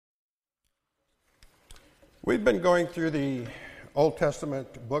We've been going through the Old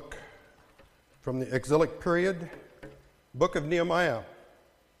Testament book from the exilic period, book of Nehemiah.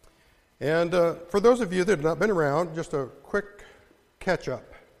 And for those of you that have not been around, just a quick catch-up.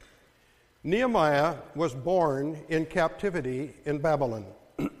 Nehemiah was born in captivity in Babylon.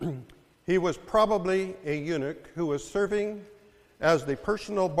 He was probably a eunuch who was serving as the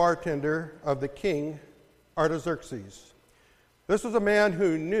personal bartender of the king Artaxerxes. This was a man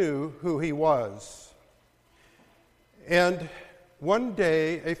who knew who he was. And one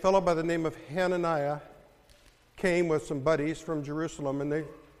day, a fellow by the name of Hananiah came with some buddies from Jerusalem, and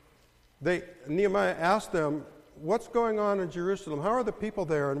Nehemiah asked them, "What's going on in Jerusalem? How are the people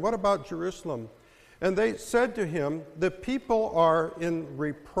there? And what about Jerusalem?" And they said to him, "The people are in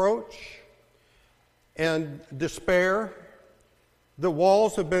reproach and despair. The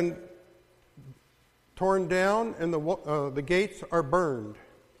walls have been torn down, and the gates are burned."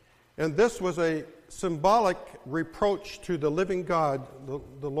 And this was a symbolic reproach to the living God,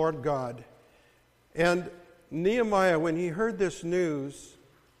 the Lord God. And Nehemiah, when he heard this news,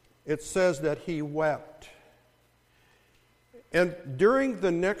 it says that he wept. And during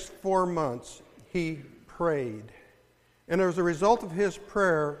the next 4 months, he prayed. And as a result of his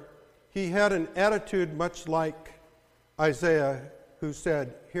prayer, he had an attitude much like Isaiah, who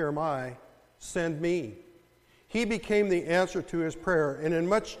said, "Here am I, send me." He became the answer to his prayer. And in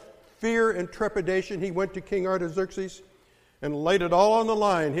much fear and trepidation, he went to King Artaxerxes and laid it all on the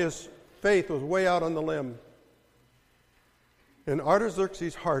line. His faith was way out on the limb. And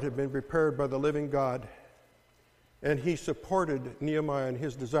Artaxerxes' heart had been prepared by the living God, and he supported Nehemiah in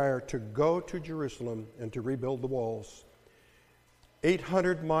his desire to go to Jerusalem and to rebuild the walls.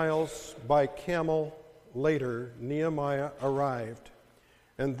 800 miles by camel later, Nehemiah arrived,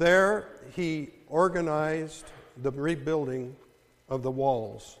 and there he organized the rebuilding of the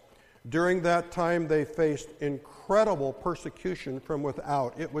walls. During that time, they faced incredible persecution from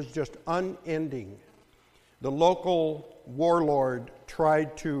without. It was just unending. The local warlord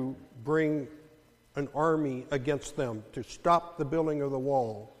tried to bring an army against them to stop the building of the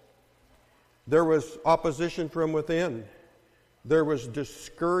wall. There was opposition from within. There was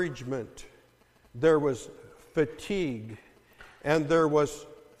discouragement. There was fatigue. And there was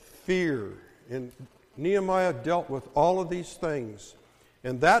fear. And Nehemiah dealt with all of these things.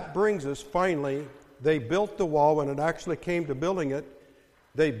 And that brings us, finally, they built the wall. When it actually came to building it,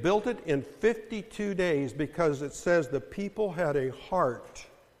 they built it in 52 days because it says the people had a heart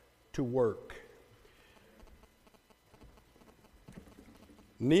to work.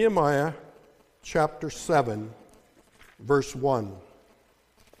 Nehemiah chapter 7, verse 1.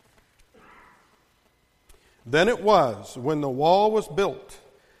 "Then it was, when the wall was built,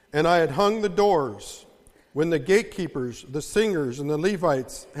 and I had hung the doors, when the gatekeepers, the singers, and the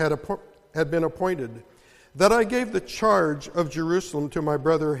Levites had been appointed, that I gave the charge of Jerusalem to my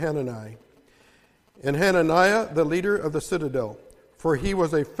brother Hananiah, and Hananiah the leader of the citadel, for he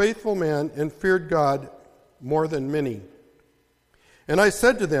was a faithful man and feared God more than many. And I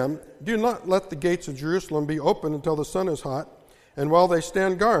said to them, do not let the gates of Jerusalem be open until the sun is hot, and while they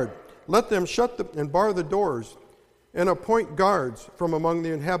stand guard, let them shut and bar the doors, and appoint guards from among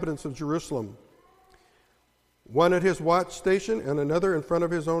the inhabitants of Jerusalem, one at his watch station and another in front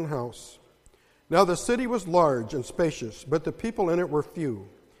of his own house. Now the city was large and spacious, but the people in it were few,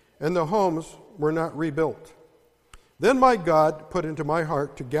 and the homes were not rebuilt. Then my God put into my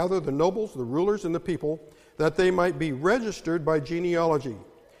heart to gather the nobles, the rulers, and the people, that they might be registered by genealogy.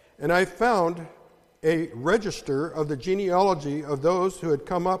 And I found a register of the genealogy of those who had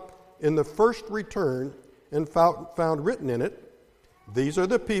come up in the first return, and found written in it, these are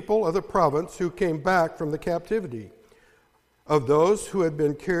the people of the province who came back from the captivity, of those who had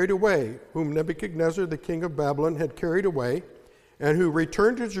been carried away, whom Nebuchadnezzar the king of Babylon had carried away, and who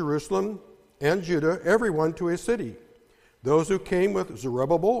returned to Jerusalem and Judah, everyone to his city. Those who came with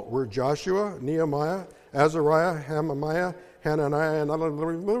Zerubbabel were Joshua, Nehemiah, Azariah, Hananiah, Hananiah, and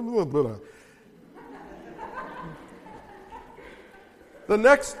blah, blah, blah. The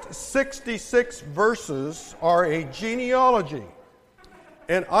next 66 verses are a genealogy.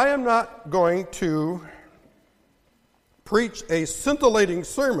 And I am not going to preach a scintillating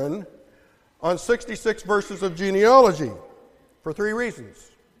sermon on 66 verses of genealogy for 3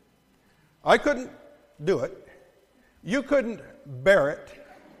 reasons. I couldn't do it. You couldn't bear it.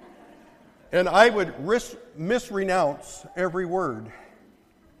 And I would mispronounce every word.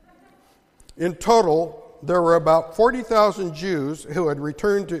 In total, there were about 40,000 Jews who had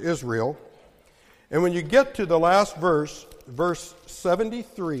returned to Israel. And when you get to the last verse, verse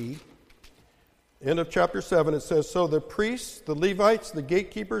 73, end of chapter 7, it says, so the priests, the Levites, the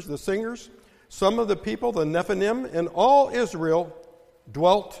gatekeepers, the singers, Some of the people, the Nephilim, and all Israel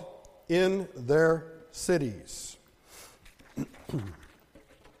dwelt in their cities.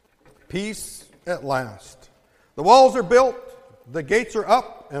 Peace at last. The walls are built, the gates are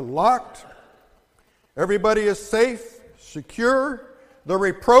up and locked. Everybody is safe, secure. The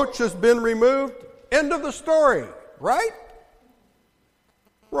reproach has been removed. End of the story, right?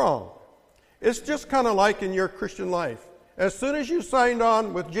 Wrong. It's just kind of like in your Christian life. As soon as you signed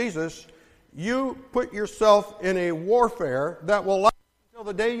on with Jesus, you put yourself in a warfare that will last until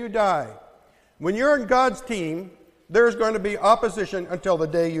the day you die. When you're in God's team, there's going to be opposition until the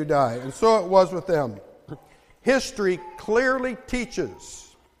day you die. And so it was with them. History clearly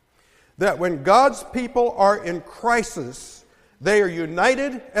teaches that when God's people are in crisis, they are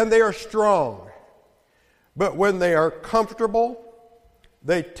united and they are strong. But when they are comfortable,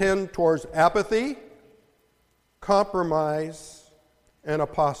 they tend towards apathy, compromise, and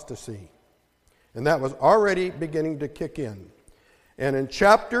apostasy. And that was already beginning to kick in. And in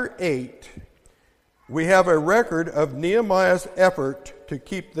chapter 8, we have a record of Nehemiah's effort to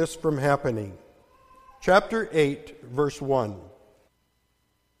keep this from happening. Chapter 8, verse 1.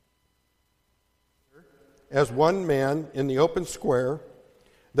 As one man in the open square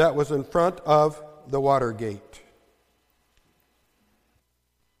that was in front of the Watergate.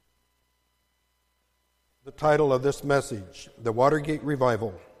 The title of this message, the Watergate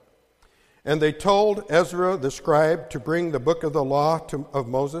Revival. And they told Ezra the scribe to bring the book of the law of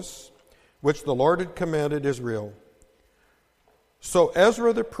Moses, which the Lord had commanded Israel. So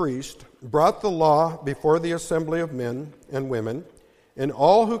Ezra the priest brought the law before the assembly of men and women, and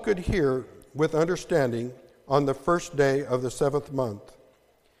all who could hear with understanding on the first day of the 7th month.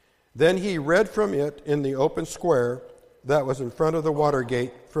 Then he read from it in the open square that was in front of the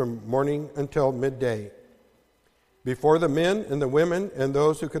Watergate from morning until midday, before the men and the women and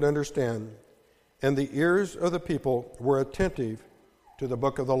those who could understand. And the ears of the people were attentive to the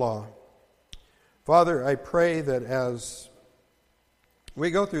book of the law. Father, I pray that as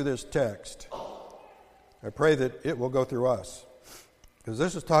we go through this text, I pray that it will go through us. Because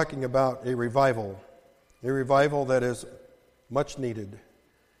this is talking about a revival that is much needed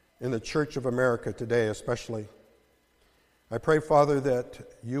in the Church of America today especially. I pray, Father,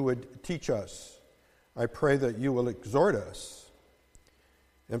 that you would teach us. I pray that you will exhort us.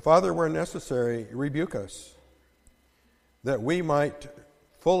 And Father, where necessary, rebuke us, that we might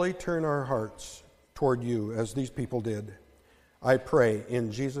fully turn our hearts toward you as these people did. I pray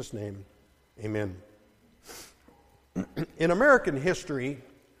in Jesus' name, amen. In American history,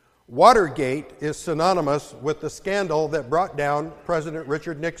 Watergate is synonymous with the scandal that brought down President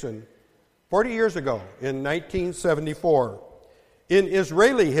Richard Nixon 40 years ago in 1974. In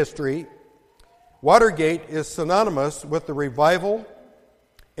Israeli history, Watergate is synonymous with the revival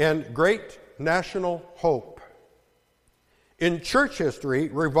and great national hope. In church history,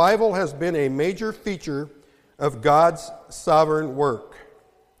 revival has been a major feature of God's sovereign work.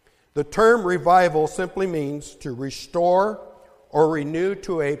 The term revival simply means to restore or renew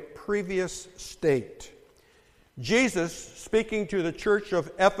to a previous state. Jesus, speaking to the church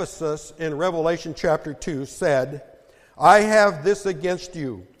of Ephesus in Revelation chapter 2, said, "I have this against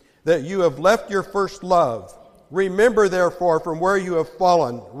you, that you have left your first love. Remember, therefore, from where you have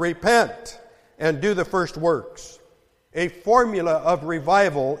fallen, repent and do the first works." A formula of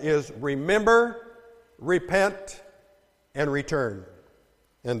revival is remember, repent, and return,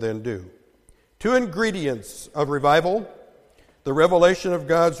 and then do. Two ingredients of revival: the revelation of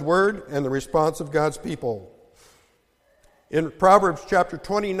God's Word and the response of God's people. In Proverbs chapter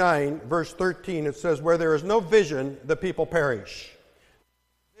 29, verse 13, it says, "Where there is no vision, the people perish."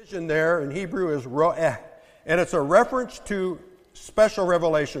 Vision there in Hebrew is ro'eh, and it's a reference to special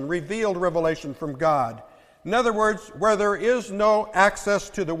revelation, revealed revelation from God. In other words, where there is no access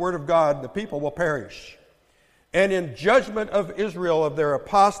to the Word of God, the people will perish. And in judgment of Israel of their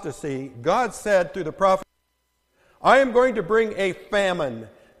apostasy, God said through the prophet, "I am going to bring a famine,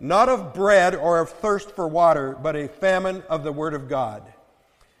 not of bread or of thirst for water, but a famine of the Word of God."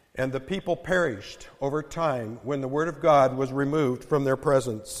 And the people perished over time when the Word of God was removed from their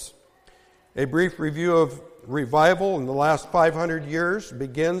presence. A brief review of revival in the last 500 years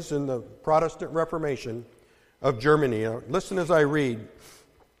begins in the Protestant Reformation of Germany. Now, listen as I read.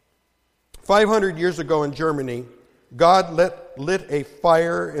 500 years ago in Germany, God lit a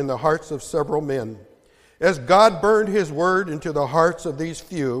fire in the hearts of several men. As God burned His Word into the hearts of these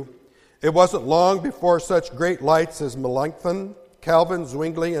few, it wasn't long before such great lights as Melanchthon, Calvin,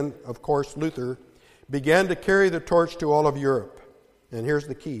 Zwingli, and of course Luther began to carry the torch to all of Europe. And here's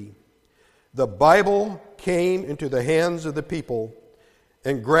the key. The Bible came into the hands of the people,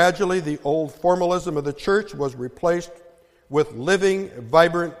 And gradually the old formalism of the church was replaced with living,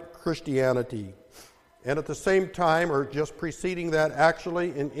 vibrant Christianity. And at the same time, or just preceding that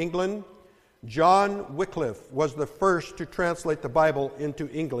actually, in England, John Wycliffe was the first to translate the Bible into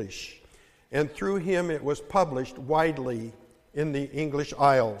English. And through him it was published widely in the English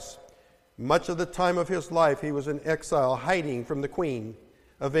Isles. Much of the time of his life he was in exile, hiding from the Queen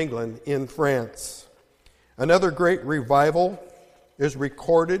of England in France. Another great revival is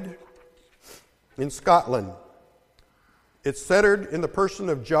recorded in Scotland. It's centered in the person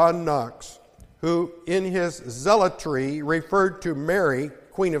of John Knox, who in his zealotry referred to Mary,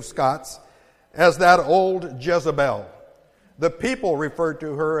 Queen of Scots, as that old Jezebel. The people referred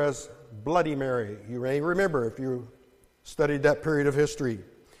to her as Bloody Mary. You may remember if you studied that period of history.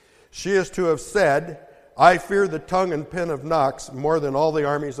 She is to have said, "I fear the tongue and pen of Knox more than all the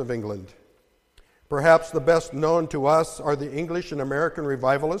armies of England." Perhaps the best known to us are the English and American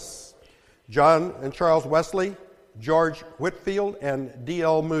revivalists, John and Charles Wesley, George Whitefield, and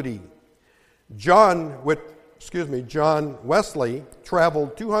D.L. Moody. John Wesley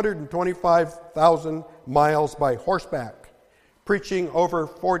traveled 225,000 miles by horseback, preaching over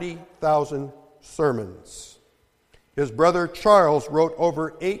 40,000 sermons. His brother Charles wrote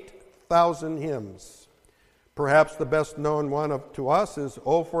over 8,000 hymns. Perhaps the best known one to us is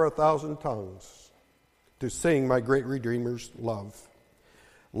 "Oh, for 1,000 tongues to sing my great Redeemer's love."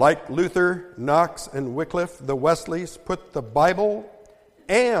 Like Luther, Knox, and Wycliffe, the Wesleys put the Bible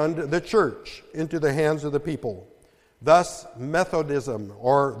and the church into the hands of the people. Thus, Methodism,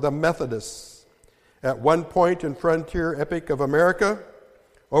 or the Methodists. At one point in frontier epic of America,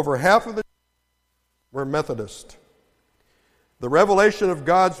 over half of the were Methodist. The revelation of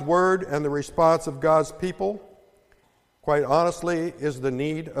God's Word and the response of God's people, quite honestly, is the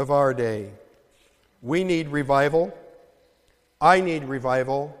need of our day. We need revival. I need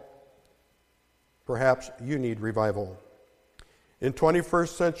revival. Perhaps you need revival. In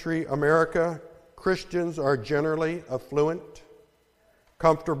 21st century America, Christians are generally affluent,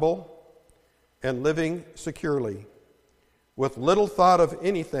 comfortable, and living securely, with little thought of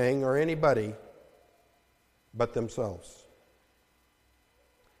anything or anybody but themselves.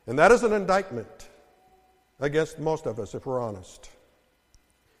 And that is an indictment against most of us, if we're honest.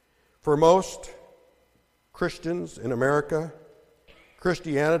 For most Christians in America,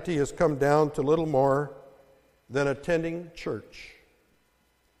 Christianity has come down to little more than attending church,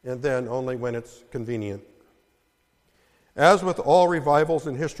 and then only when it's convenient. As with all revivals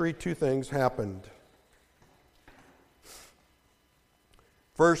in history, two things happened.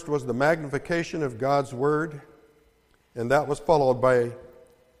 First was the magnification of God's Word, and that was followed by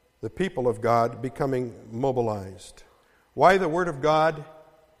the people of God becoming mobilized. Why the Word of God?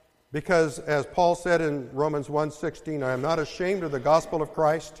 Because, as Paul said in Romans 1:16, "I am not ashamed of the gospel of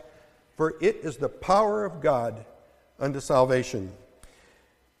Christ, for it is the power of God unto salvation."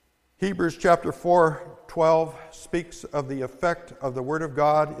 Hebrews chapter 4:12 speaks of the effect of the Word of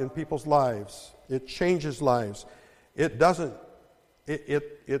God in people's lives. It changes lives. It doesn't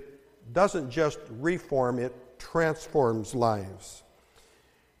just reform, it transforms lives.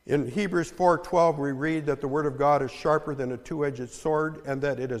 In Hebrews 4:12, we read that the Word of God is sharper than a two-edged sword, and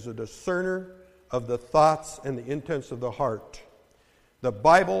that it is a discerner of the thoughts and the intents of the heart. The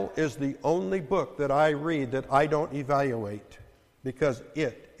Bible is the only book that I read that I don't evaluate, because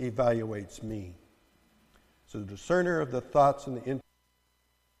it evaluates me. It's a discerner of the thoughts and the intents.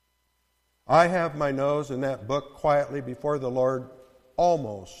 I have my nose in that book quietly before the Lord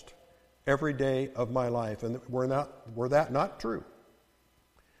almost every day of my life. And were that not true,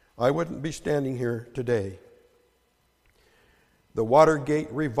 I wouldn't be standing here today. The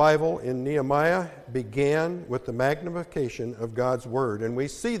Watergate revival in Nehemiah began with the magnification of God's Word. And we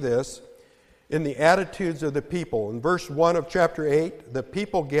see this in the attitudes of the people. In verse 1 of chapter 8, the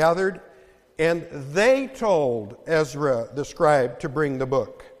people gathered and they told Ezra the scribe to bring the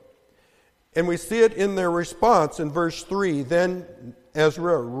book. And we see it in their response in verse 3. Then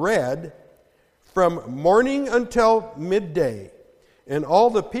Ezra read from morning until midday, and all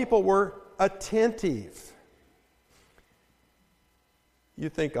the people were attentive. You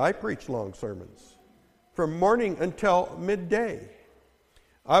think I preach long sermons? From morning until midday.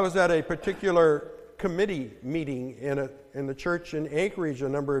 I was at a particular committee meeting in the church in Anchorage a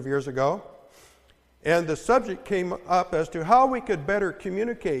number of years ago, and the subject came up as to how we could better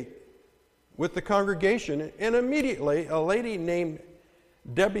communicate with the congregation, and immediately a lady named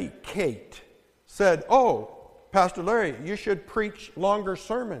Debbie Kate said, "Oh, Pastor Larry, you should preach longer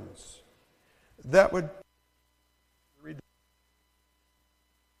sermons. That would..."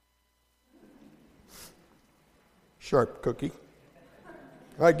 Sharp cookie.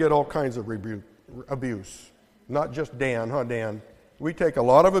 I get all kinds of abuse. Not just Dan, huh, Dan? We take a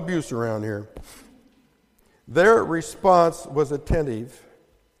lot of abuse around here. Their response was attentive,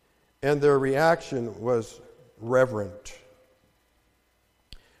 and their reaction was reverent.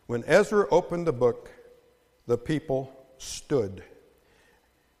 When Ezra opened the book, the people stood.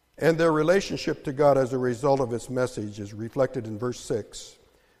 And their relationship to God as a result of its message is reflected in verse 6.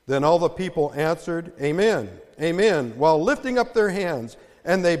 Then all the people answered, Amen, Amen, while lifting up their hands,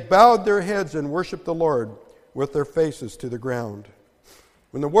 and they bowed their heads and worshiped the Lord with their faces to the ground.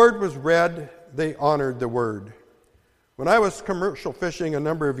 When the word was read, they honored the word. When I was commercial fishing a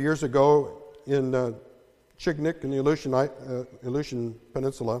number of years ago in Chignik in the Aleutian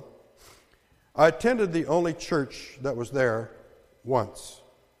Peninsula, I attended the only church that was there once.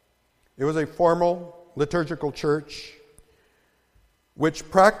 It was a formal liturgical church which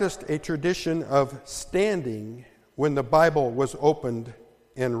practiced a tradition of standing when the Bible was opened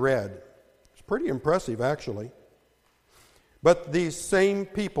and read. It's pretty impressive, actually. But these same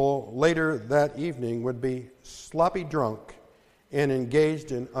people later that evening would be sloppy drunk and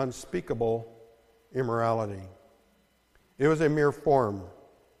engaged in unspeakable immorality. It was a mere form.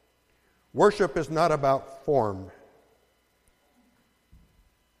 Worship is not about form.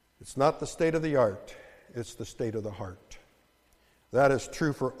 It's not the state of the art, it's the state of the heart. That is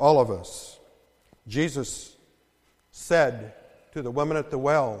true for all of us. Jesus said to the woman at the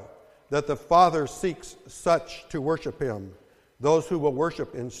well that the Father seeks such to worship him, those who will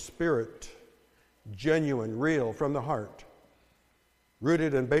worship in spirit, genuine, real, from the heart,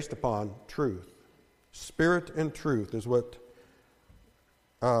 rooted and based upon truth. Spirit and truth is what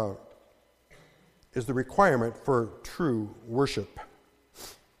is the requirement for true worship.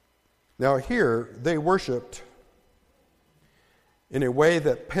 Now here, they worshiped in a way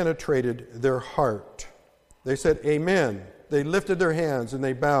that penetrated their heart. They said, Amen. They lifted their hands and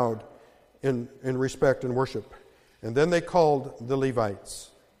they bowed in respect and worship. And then they called the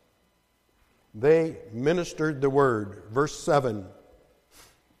Levites. They ministered the word. Verse 7.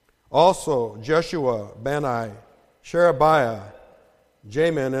 Also, Jeshua, Bani, Sherebiah,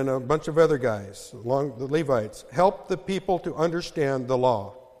 Jamin, and a bunch of other guys, along the Levites, helped the people to understand the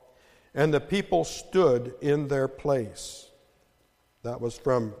law. And the people stood in their place. That was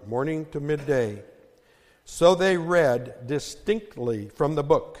from morning to midday. So they read distinctly from the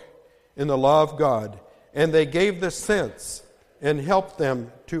book in the law of God, and they gave the sense and helped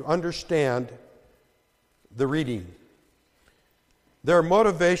them to understand the reading. Their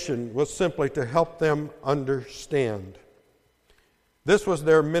motivation was simply to help them understand. This was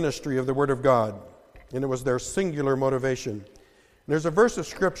their ministry of the Word of God, and it was their singular motivation. And there's a verse of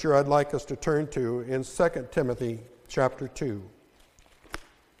Scripture I'd like us to turn to in 2 Timothy chapter 2.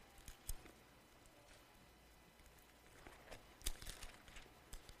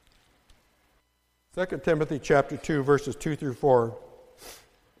 2 Timothy chapter 2, verses 2 through 4.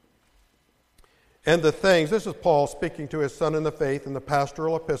 And the things, this is Paul speaking to his son in the faith in the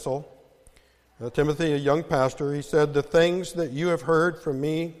pastoral epistle. Timothy, a young pastor, he said, the things that you have heard from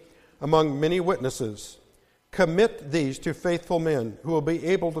me among many witnesses, commit these to faithful men who will be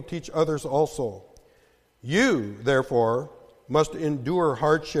able to teach others also. You, therefore, must endure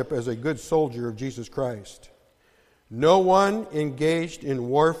hardship as a good soldier of Jesus Christ. No one engaged in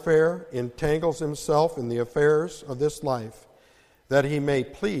warfare entangles himself in the affairs of this life, that he may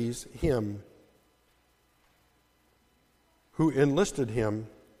please him who enlisted him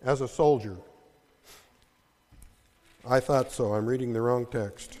as a soldier. I thought so. I'm reading the wrong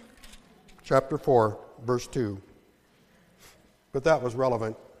text. Chapter 4, verse 2. But that was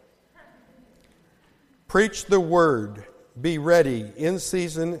relevant. Preach the word. Be ready in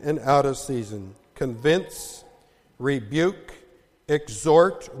season and out of season. Convince, rebuke,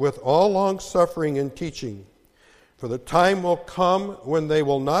 exhort with all long-suffering and teaching. For the time will come when they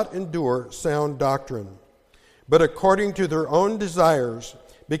will not endure sound doctrine, but according to their own desires,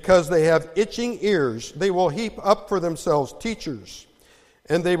 because they have itching ears, they will heap up for themselves teachers,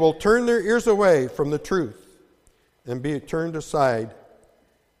 and they will turn their ears away from the truth and be turned aside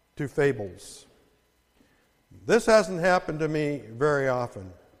to fables. This hasn't happened to me very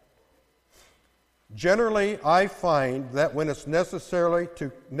often. Generally, I find that when it's necessary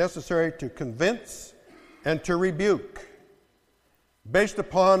to convince and to rebuke, based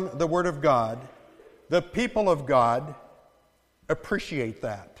upon the Word of God, the people of God appreciate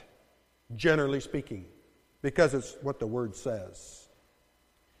that, generally speaking, because it's what the Word says.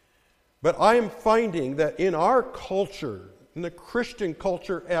 But I am finding that in our culture, in the Christian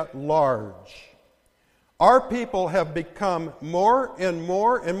culture at large, our people have become more and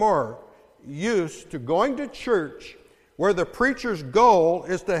more and more used to going to church where the preacher's goal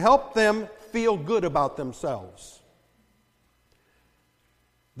is to help them feel good about themselves.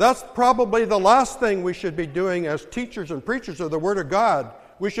 That's probably the last thing we should be doing as teachers and preachers of the Word of God.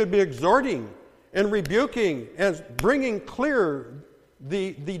 We should be exhorting and rebuking and bringing clear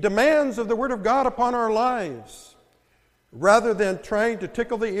the demands of the Word of God upon our lives, rather than trying to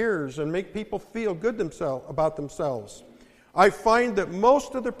tickle the ears and make people feel good about themselves. I find that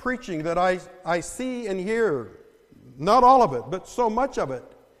most of the preaching that I see and hear, not all of it, but so much of it,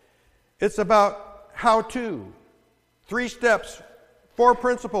 it's about how to. 3 steps, 4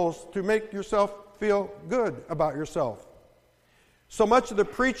 principles to make yourself feel good about yourself. So much of the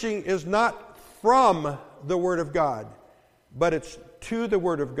preaching is not from the Word of God, but it's to the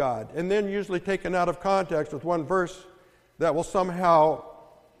Word of God, and then usually taken out of context with one verse that will somehow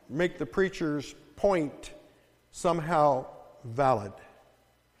make the preacher's point somehow valid.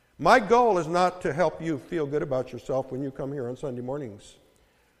 My goal is not to help you feel good about yourself when you come here on Sunday mornings.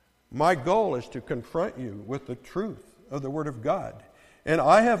 My goal is to confront you with the truth of the Word of God. And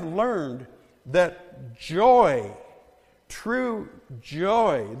I have learned that joy, true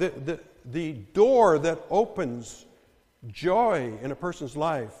joy, the door that opens joy in a person's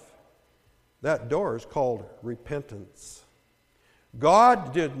life, that door is called repentance.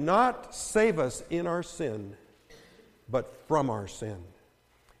 God did not save us in our sin, but from our sin.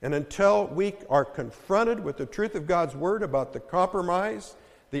 And until we are confronted with the truth of God's Word about the compromise,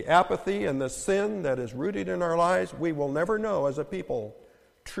 the apathy, and the sin that is rooted in our lives, we will never know as a people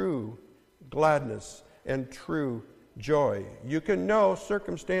true gladness and true joy. You can know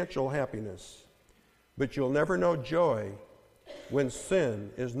circumstantial happiness, but you'll never know joy when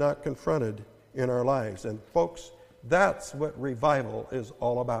sin is not confronted in our lives. And folks, that's what revival is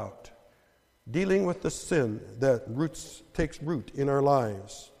all about. Dealing with the sin that takes root in our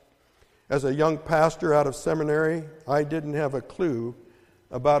lives. As a young pastor out of seminary, I didn't have a clue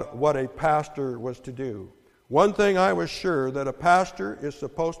about what a pastor was to do. One thing I was sure, that a pastor is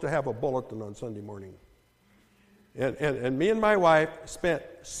supposed to have a bulletin on Sunday morning. And me and my wife spent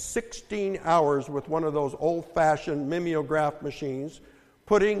 16 hours with one of those old-fashioned mimeograph machines,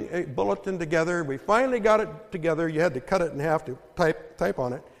 putting a bulletin together. We finally got it together. You had to cut it in half to type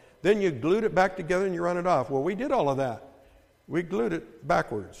on it. Then you glued it back together and you run it off. Well, we did all of that. We glued it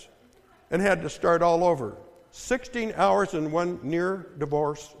backwards and had to start all over. 16 hours and one near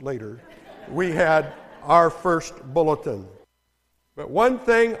divorce later, we had our first bulletin. But one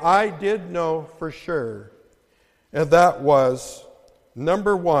thing I did know for sure, and that was,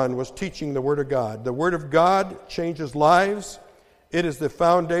 number one, was teaching the Word of God. The Word of God changes lives. It is the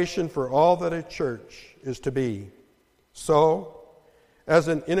foundation for all that a church is to be. So, as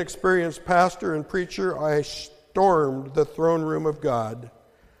an inexperienced pastor and preacher, I stormed the throne room of God.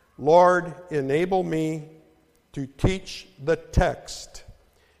 Lord, enable me to teach the text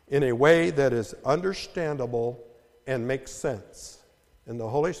in a way that is understandable and makes sense. And the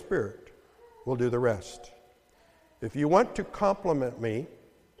Holy Spirit will do the rest. If you want to compliment me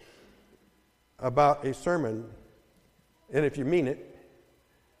about a sermon, and if you mean it,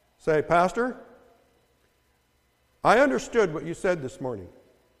 say, Pastor, I understood what you said this morning,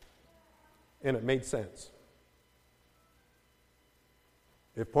 and it made sense.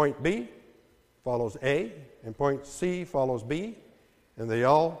 If point B follows A, and point C follows B, and they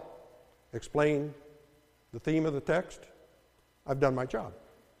all explain the theme of the text, I've done my job.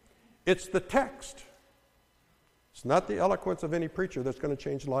 It's the text. It's not the eloquence of any preacher that's going to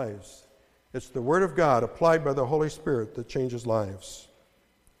change lives. It's the Word of God applied by the Holy Spirit that changes lives.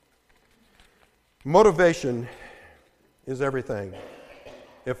 Motivation is everything.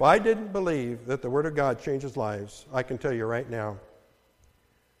 If I didn't believe that the Word of God changes lives, I can tell you right now,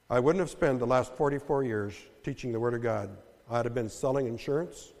 I wouldn't have spent the last 44 years teaching the Word of God. I'd have been selling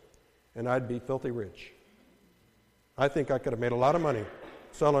insurance, and I'd be filthy rich. I think I could have made a lot of money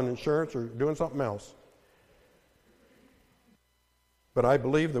selling insurance or doing something else. But I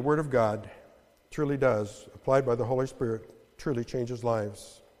believe the Word of God truly does, applied by the Holy Spirit, truly changes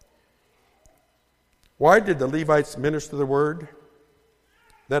lives. Why did the Levites minister the Word?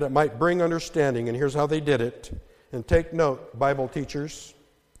 That it might bring understanding, and here's how they did it. And take note, Bible teachers.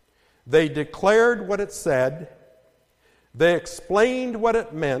 They declared what it said, they explained what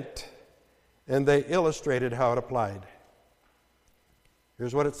it meant, and they illustrated how it applied.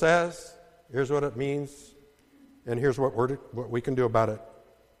 Here's what it says, here's what it means, and here's what we can do about it.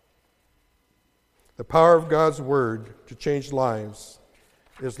 The power of God's Word to change lives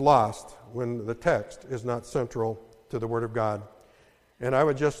is lost when the text is not central to the Word of God. And I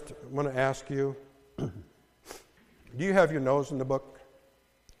would just want to ask you, do you have your nose in the book?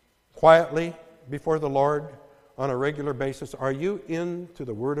 Quietly before the Lord, on a regular basis? Are you into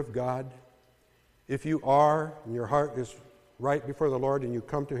the Word of God? If you are, and your heart is right before the Lord, and you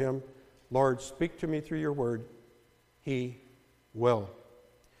come to Him, Lord, speak to me through your Word, He will.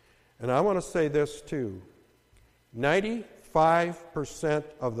 And I want to say this too. 95%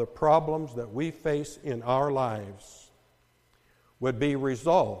 of the problems that we face in our lives would be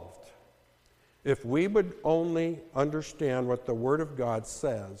resolved if we would only understand what the Word of God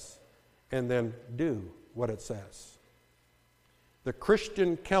says and then do what it says. The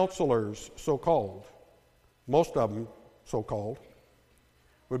Christian counselors, so-called, most of them so-called,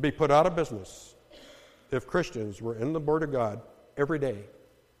 would be put out of business if Christians were in the Word of God every day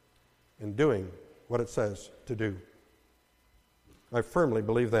and doing what it says to do. I firmly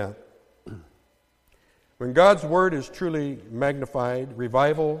believe that. When God's Word is truly magnified,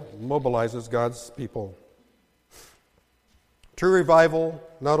 revival mobilizes God's people. True revival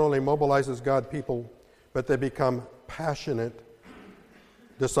not only mobilizes God's people, but they become passionate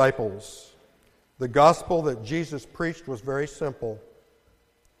disciples. The gospel that Jesus preached was very simple.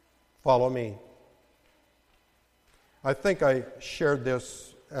 Follow me. I think I shared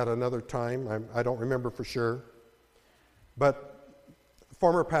this at another time. I don't remember for sure. But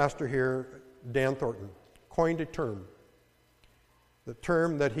former pastor here, Dan Thornton, coined a term. The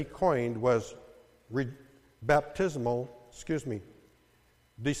term that he coined was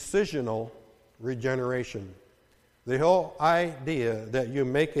decisional regeneration. The whole idea that you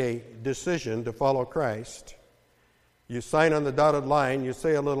make a decision to follow Christ, you sign on the dotted line, you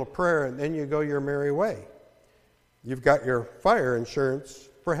say a little prayer, and then you go your merry way. You've got your fire insurance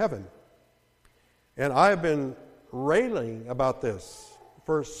for heaven. And I've been railing about this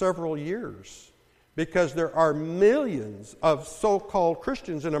for several years because there are millions of so-called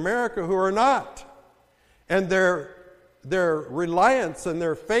Christians in America who are not. And their reliance and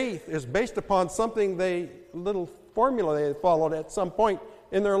their faith is based upon something little formula they followed at some point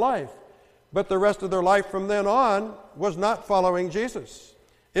in their life. But the rest of their life from then on was not following Jesus.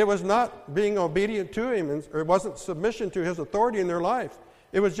 It was not being obedient to Him, or it wasn't submission to His authority in their life.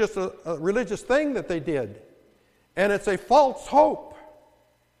 It was just a religious thing that they did. And it's a false hope.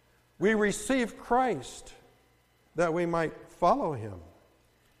 We receive Christ that we might follow Him.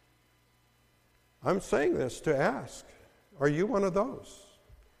 I'm saying this to ask, are you one of those?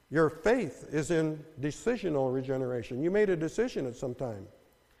 Your faith is in decisional regeneration. You made a decision at some time.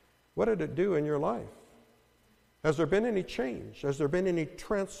 What did it do in your life? Has there been any change? Has there been any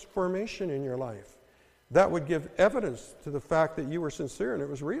transformation in your life? That would give evidence to the fact that you were sincere and it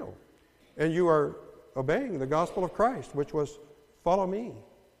was real. And you are obeying the gospel of Christ, which was, follow me.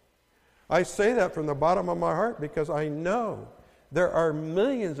 I say that from the bottom of my heart because I know there are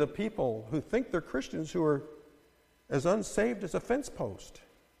millions of people who think they're Christians who are as unsaved as a fence post.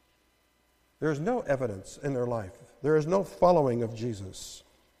 There is no evidence in their life. There is no following of Jesus.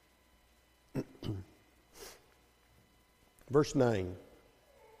 Verse 9.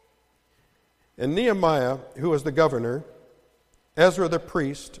 And Nehemiah, who was the governor, Ezra the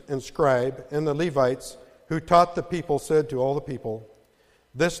priest and scribe, and the Levites who taught the people said to all the people,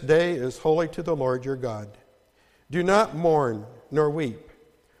 "This day is holy to the Lord your God. Do not mourn nor weep."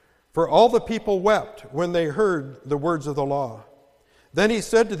 For all the people wept when they heard the words of the law. Then he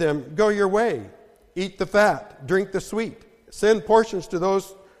said to them, "Go your way, eat the fat, drink the sweet, send portions to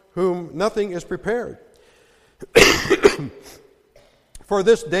those whom nothing is prepared. For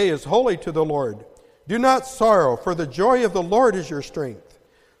this day is holy to the Lord. Do not sorrow, for the joy of the Lord is your strength."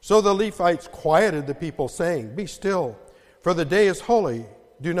 So the Levites quieted the people, saying, "Be still, for the day is holy,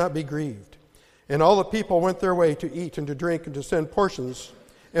 do not be grieved." And all the people went their way to eat and to drink and to send portions,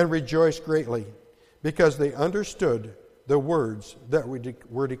 and rejoiced greatly, because they understood the words that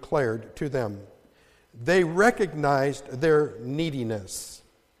were declared to them. They recognized their neediness.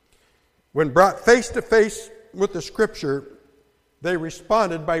 When brought face to face with the Scripture, they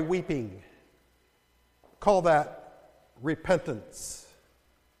responded by weeping. Call that repentance.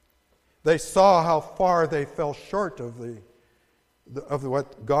 They saw how far they fell short of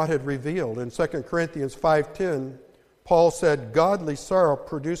what God had revealed. In 2 Corinthians 5:10, Paul said, "Godly sorrow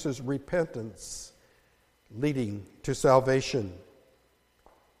produces repentance, leading to salvation."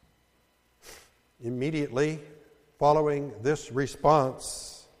 Immediately following this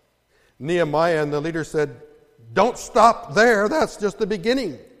response, Nehemiah and the leader said, "Don't stop there. That's just the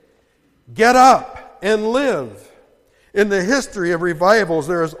beginning. Get up and live." In the history of revivals,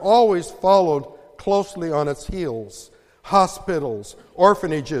 there has always followed closely on its heels hospitals,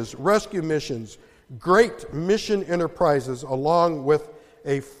 orphanages, rescue missions, great mission enterprises, along with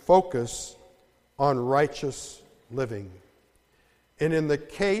a focus on righteous living. And in the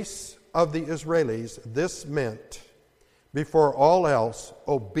case of the Israelis, this meant, before all else,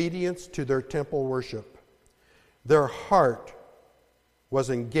 obedience to their temple worship. Their heart was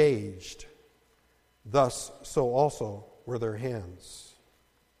engaged, thus so also were their hands.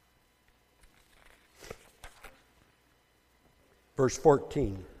 Verse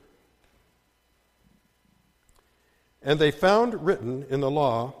 14. And they found written in the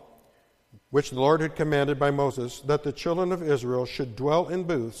law, which the Lord had commanded by Moses, that the children of Israel should dwell in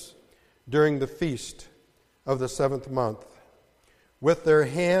booths during the feast of the 7th month. With their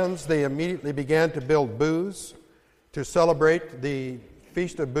hands they immediately began to build booths to celebrate the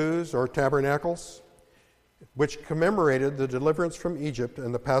Feast of Booths or Tabernacles, which commemorated the deliverance from Egypt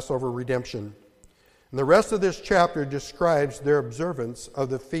and the Passover redemption. And the rest of this chapter describes their observance of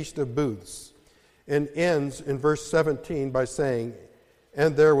the Feast of Booths and ends in verse 17 by saying,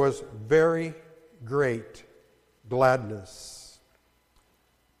 and there was very great gladness.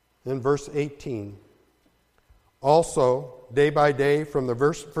 In verse 18, also, day by day, from the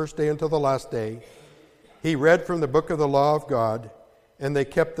first day until the last day, he read from the book of the law of God, and they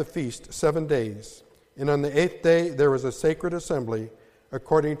kept the feast 7 days. And on the 8th day there was a sacred assembly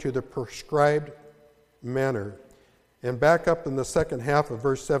according to the prescribed manner. And back up in the second half of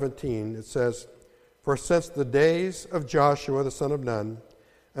verse 17, it says, for since the days of Joshua the son of Nun,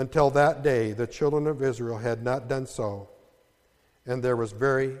 until that day the children of Israel had not done so, and there was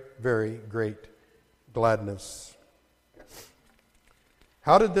very, very great gladness.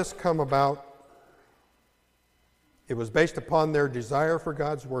 How did this come about? It was based upon their desire for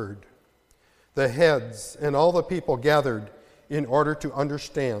God's word. The heads and all the people gathered in order to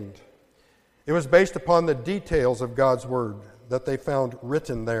understand. It was based upon the details of God's word that they found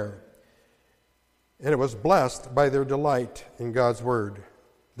written there. And it was blessed by their delight in God's word.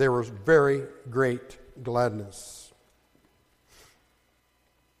 There was very great gladness.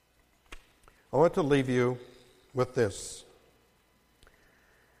 I want to leave you with this.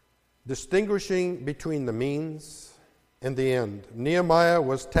 Distinguishing between the means and the end. Nehemiah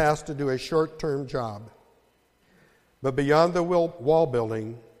was tasked to do a short-term job. But beyond the wall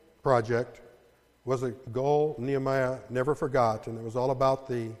building project was a goal Nehemiah never forgot, and it was all about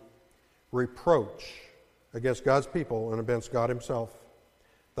the reproach against God's people and against God himself.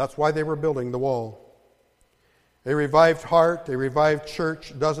 That's why they were building the wall. A revived heart, a revived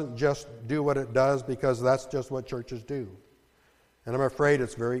church doesn't just do what it does because that's just what churches do. And I'm afraid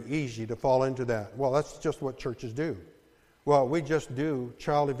it's very easy to fall into that. Well, that's just what churches do. Well, we just do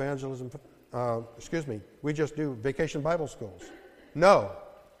child evangelism, we just do vacation Bible schools. No,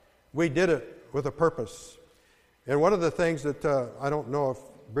 we did it with a purpose. And one of the things that, I don't know if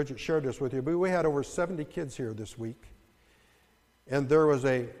Bridget shared this with you, but we had over 70 kids here this week. And there was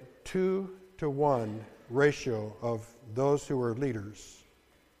a 2-to-1 ratio of those who were leaders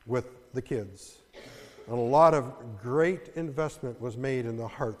with the kids. And a lot of great investment was made in the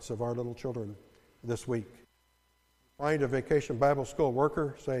hearts of our little children this week. Find a vacation Bible school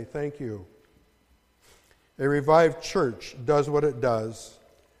worker, say thank you. A revived church does what it does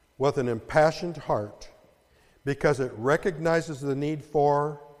with an impassioned heart because it recognizes the need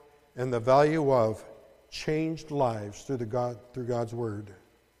for and the value of changed lives through God's Word.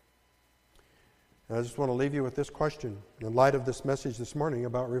 And I just want to leave you with this question in light of this message this morning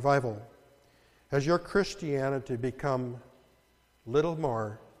about revival. Has your Christianity become little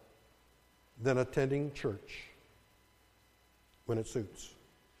more than attending church when it suits?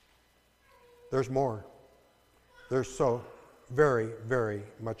 There's more. There's so very, very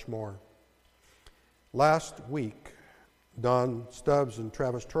much more. Last week, Don Stubbs and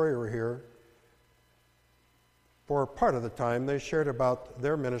Travis Troyer were here. For part of the time, they shared about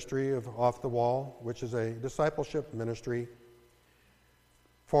their ministry of Off the Wall, which is a discipleship ministry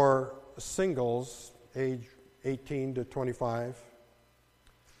for singles age 18 to 25.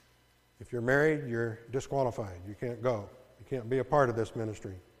 If you're married, you're disqualified. You can't go. You can't be a part of this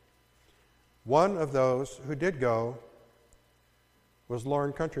ministry. One of those who did go was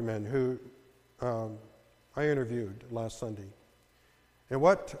Lauren Countryman, who I interviewed last Sunday. And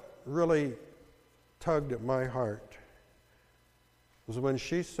what really tugged at my heart was when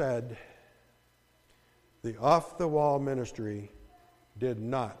she said the off-the-wall ministry did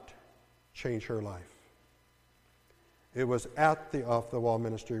not change her life. It was at the off-the-wall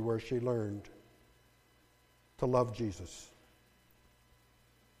ministry where she learned to love Jesus.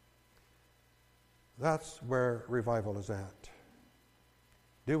 That's where revival is at.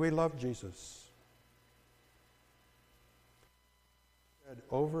 Do we love Jesus?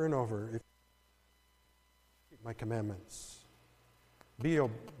 Over and over, if keep my commandments, be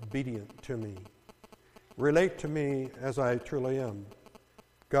obedient to me, relate to me as I truly am,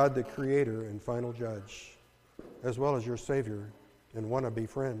 God the Creator and final judge, as well as your Savior and wannabe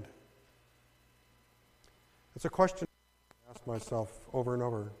friend? It's a question I ask myself over and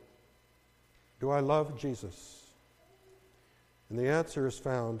over. Do I love Jesus? And the answer is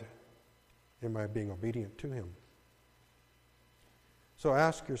found in my being obedient to him. So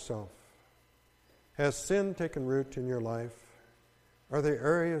ask yourself, has sin taken root in your life? Are there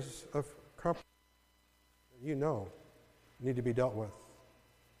areas of compromise that you know need to be dealt with?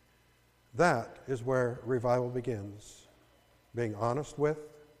 That is where revival begins. Being honest with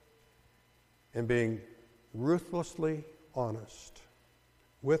and being ruthlessly honest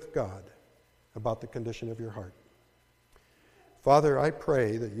with God about the condition of your heart. Father, I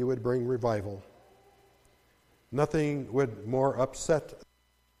pray that you would bring revival. Nothing would more upset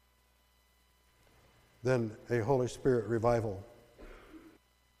than a Holy Spirit revival.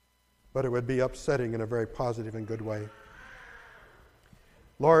 But it would be upsetting in a very positive and good way.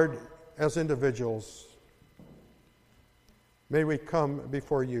 Lord, as individuals, may we come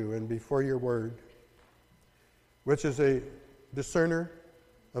before you and before your word, which is a discerner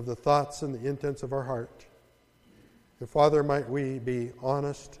of the thoughts and the intents of our heart. And Father, might we be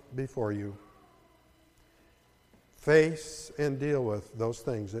honest before you. Face and deal with those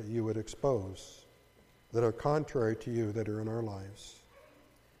things that you would expose that are contrary to you, that are in our lives.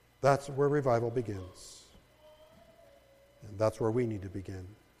 That's where revival begins. And that's where we need to begin.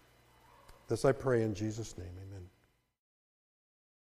 This I pray in Jesus' name, amen.